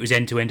told you it was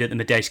end-to-end at the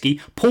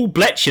Medeski. Paul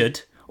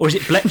Bletchard, or is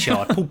it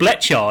Bletchard? Paul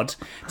Bletchard,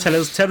 tell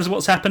us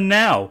what's happened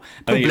now.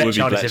 Paul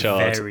Bletchard is a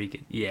very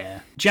good...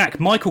 Yeah. Jack,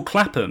 Michael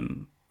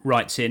Clapham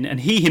writes in,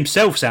 and he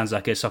himself sounds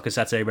like a Soccer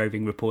Saturday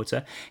roving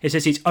reporter. It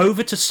says it's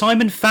over to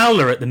Simon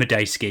Fowler at the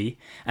Medeski,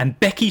 and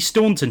Becky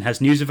Staunton has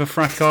news of a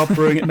fracas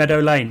brewing at Meadow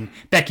Lane.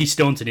 Becky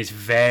Staunton is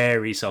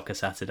very Soccer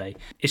Saturday.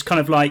 It's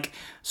kind of like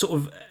sort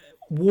of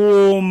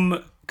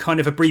warm kind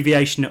of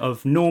abbreviation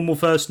of normal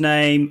first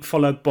name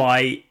followed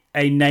by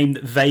a name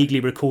that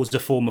vaguely records a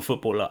former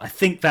footballer. I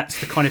think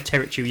that's the kind of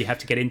territory you have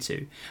to get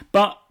into.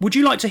 But would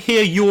you like to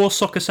hear your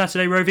Soccer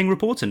Saturday roving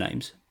reporter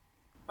names?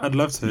 I'd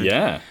love to.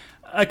 Yeah.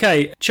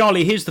 Okay,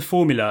 Charlie, here's the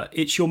formula.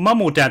 It's your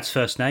mum or dad's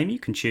first name, you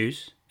can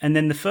choose. And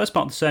then the first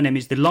part of the surname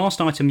is the last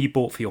item you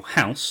bought for your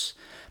house,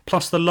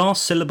 plus the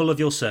last syllable of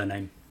your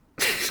surname.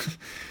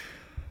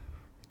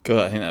 God,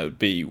 I think that would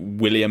be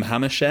William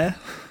Hammershare.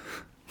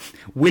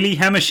 Willie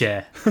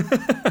Hammershare.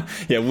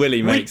 Yeah,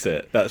 Willie makes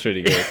it. That's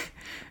really good.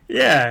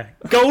 Yeah.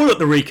 Goal at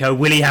the Rico,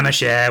 Willie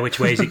Hammershare. Which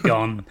way's it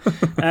gone?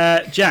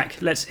 Jack,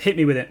 let's hit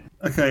me with it.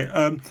 Okay,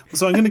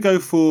 so I'm going to go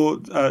for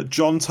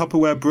John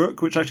Tupperware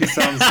Brooke, which actually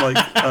sounds like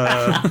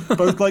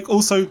both like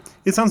also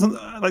it sounds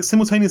like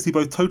simultaneously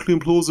both totally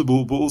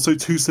implausible, but also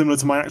too similar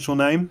to my actual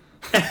name.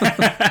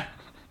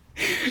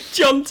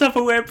 John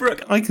Tupperware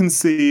Brooke. I can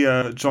see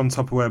John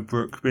Tupperware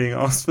Brooke being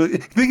asked for.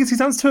 Because he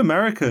sounds too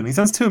American. He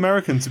sounds too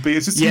American to be.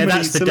 It's just too many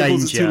that's the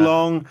syllables. It's danger. too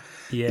long.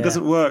 Yeah. It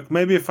doesn't work.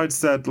 Maybe if I'd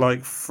said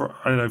like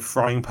I don't know,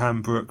 Frying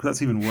Pan Brooke.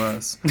 That's even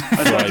worse.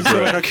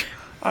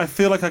 I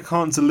feel like I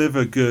can't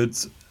deliver good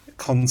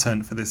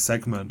content for this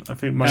segment. I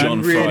think my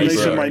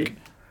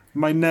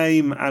my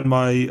name and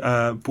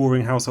my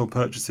boring household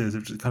purchases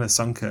have just kind of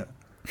sunk it.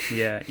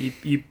 Yeah,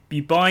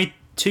 you buy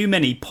too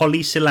many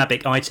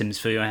polysyllabic items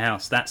for your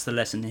house. That's the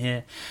lesson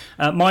here.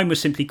 Mine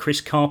was simply Chris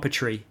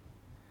Carpentry,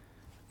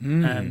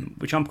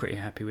 which I'm pretty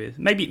happy with.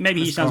 Maybe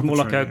he sounds more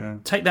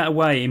like take that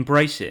away,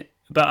 embrace it.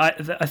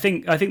 But I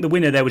think the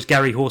winner there was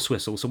Gary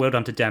Horsewhistle. So well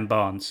done to Dan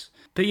Barnes.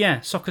 But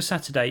yeah, Soccer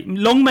Saturday.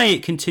 Long may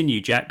it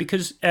continue, Jack.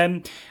 Because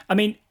I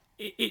mean,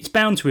 it's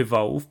bound to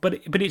evolve,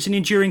 but it's an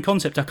enduring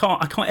concept. I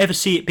can't ever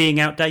see it being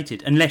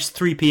outdated unless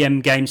 3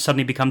 p.m. games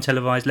suddenly become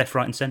televised left,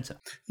 right, and centre.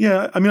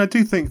 Yeah, I mean, I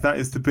do think that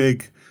is the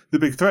big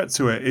threat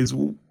to it is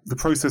the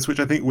process which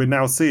I think we're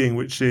now seeing,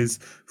 which is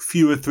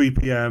fewer 3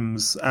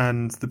 p.m.s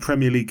and the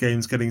Premier League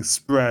games getting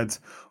spread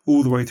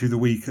all the way through the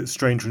week at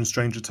stranger and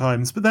stranger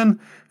times. But then,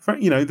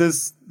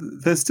 there's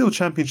still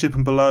Championship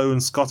and below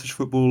and Scottish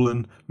football,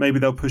 and maybe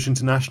they'll push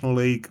into National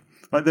League.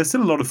 Like, there's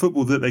still a lot of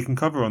football that they can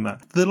cover on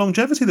that. The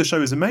longevity of the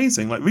show is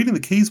amazing. Like, reading the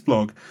Keys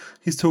blog,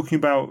 he's talking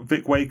about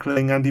Vic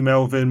Wakeling, Andy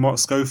Melvin, Mark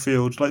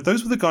Schofield. Like,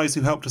 those were the guys who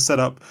helped to set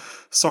up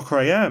Soccer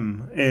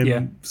AM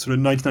in sort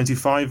of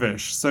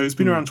 1995-ish. So it's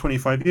been around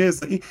 25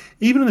 years.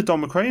 Even in the Don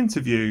McRae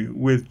interview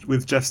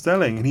with Jeff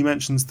Stelling, and he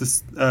mentions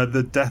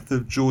the death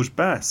of George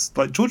Best.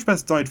 Like, George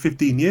Best died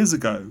 15 years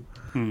ago,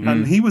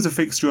 and he was a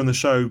fixture on the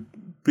show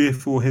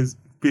before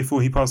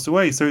he passed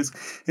away. So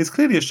it's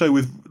clearly a show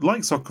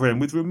like Soccer AM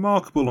with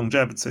remarkable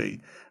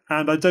longevity.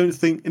 And I don't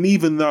think, and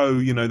even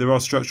though, there are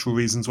structural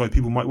reasons why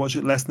people might watch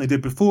it less than they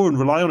did before and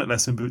rely on it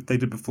less than they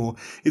did before,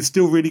 it's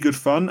still really good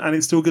fun and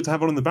it's still good to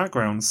have on in the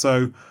background.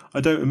 So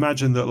I don't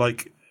imagine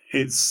that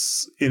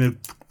it's in a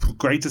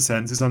greater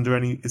sense it's under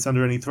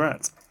any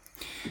threat.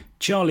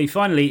 Charlie,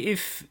 finally,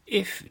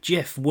 if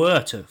Jeff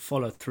were to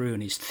follow through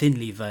on his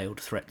thinly veiled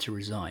threat to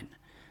resign,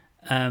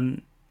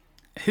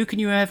 who can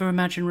you ever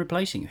imagine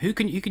replacing? Who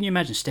can you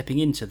imagine stepping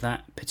into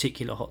that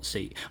particular hot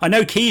seat? I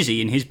know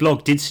Kesey in his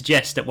blog did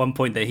suggest at one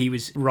point that he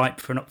was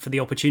ripe for the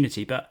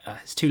opportunity, but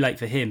it's too late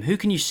for him. Who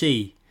can you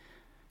see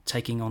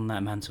taking on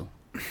that mantle?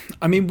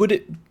 I mean, would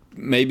it...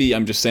 Maybe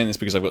I'm just saying this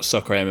because I've got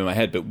Soccer AM in my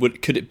head,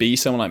 but could it be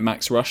someone like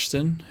Max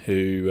Rushton,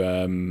 who,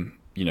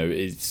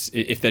 is,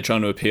 if they're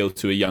trying to appeal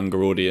to a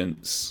younger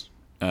audience,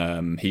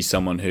 he's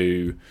someone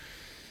who...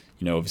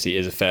 obviously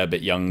is a fair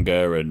bit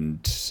younger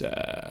and,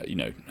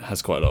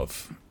 has quite a lot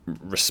of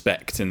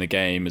respect in the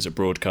game as a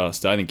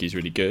broadcaster. I think he's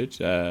really good.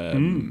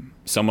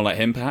 Someone like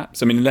him,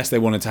 perhaps. I mean, unless they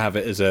wanted to have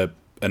it as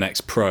an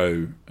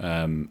ex-pro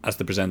as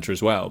the presenter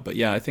as well. But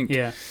yeah, I think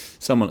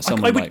someone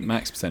like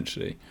Max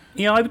potentially.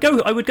 Yeah, I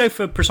would go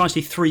for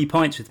precisely 3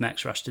 pints with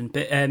Max Rushton,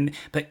 but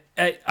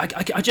I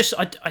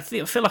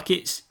feel like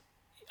it's.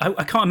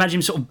 I can't imagine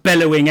him sort of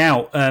bellowing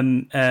out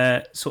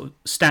sort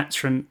of stats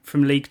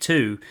from League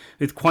Two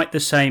with quite the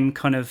same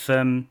kind of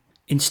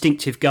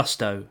instinctive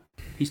gusto.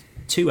 He's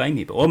too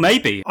amiable, or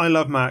maybe. I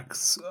love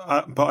Max,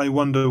 but I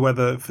wonder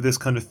whether for this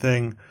kind of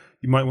thing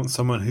you might want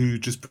someone who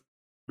just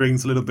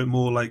brings a little bit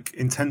more like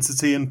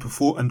intensity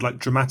and like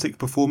dramatic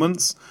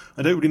performance.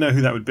 I don't really know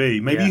who that would be.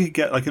 Maybe you could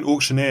get like an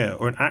auctioneer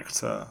or an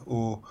actor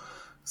or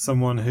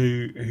someone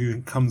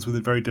who comes with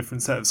a very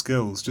different set of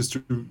skills just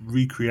to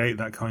recreate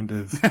that kind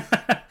of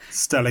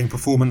stelling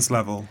performance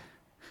level.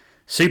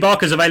 Sue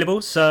Barker's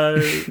available, so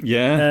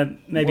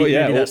maybe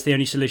that's the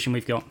only solution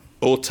we've got.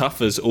 Or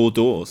Tuffers, or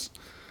Dawes.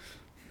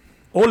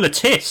 Or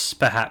Lettice,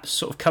 perhaps,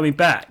 sort of coming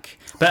back.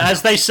 But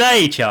as they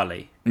say,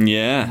 Charlie,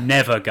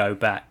 never go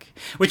back.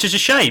 Which is a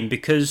shame,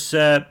 because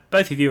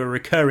both of you are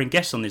recurring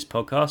guests on this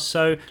podcast,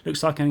 so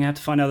looks like I'm going to have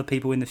to find other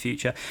people in the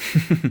future.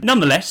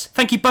 Nonetheless,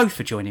 thank you both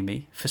for joining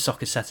me for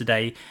Soccer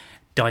Saturday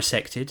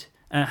Dissected.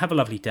 Have a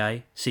lovely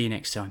day. See you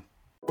next time.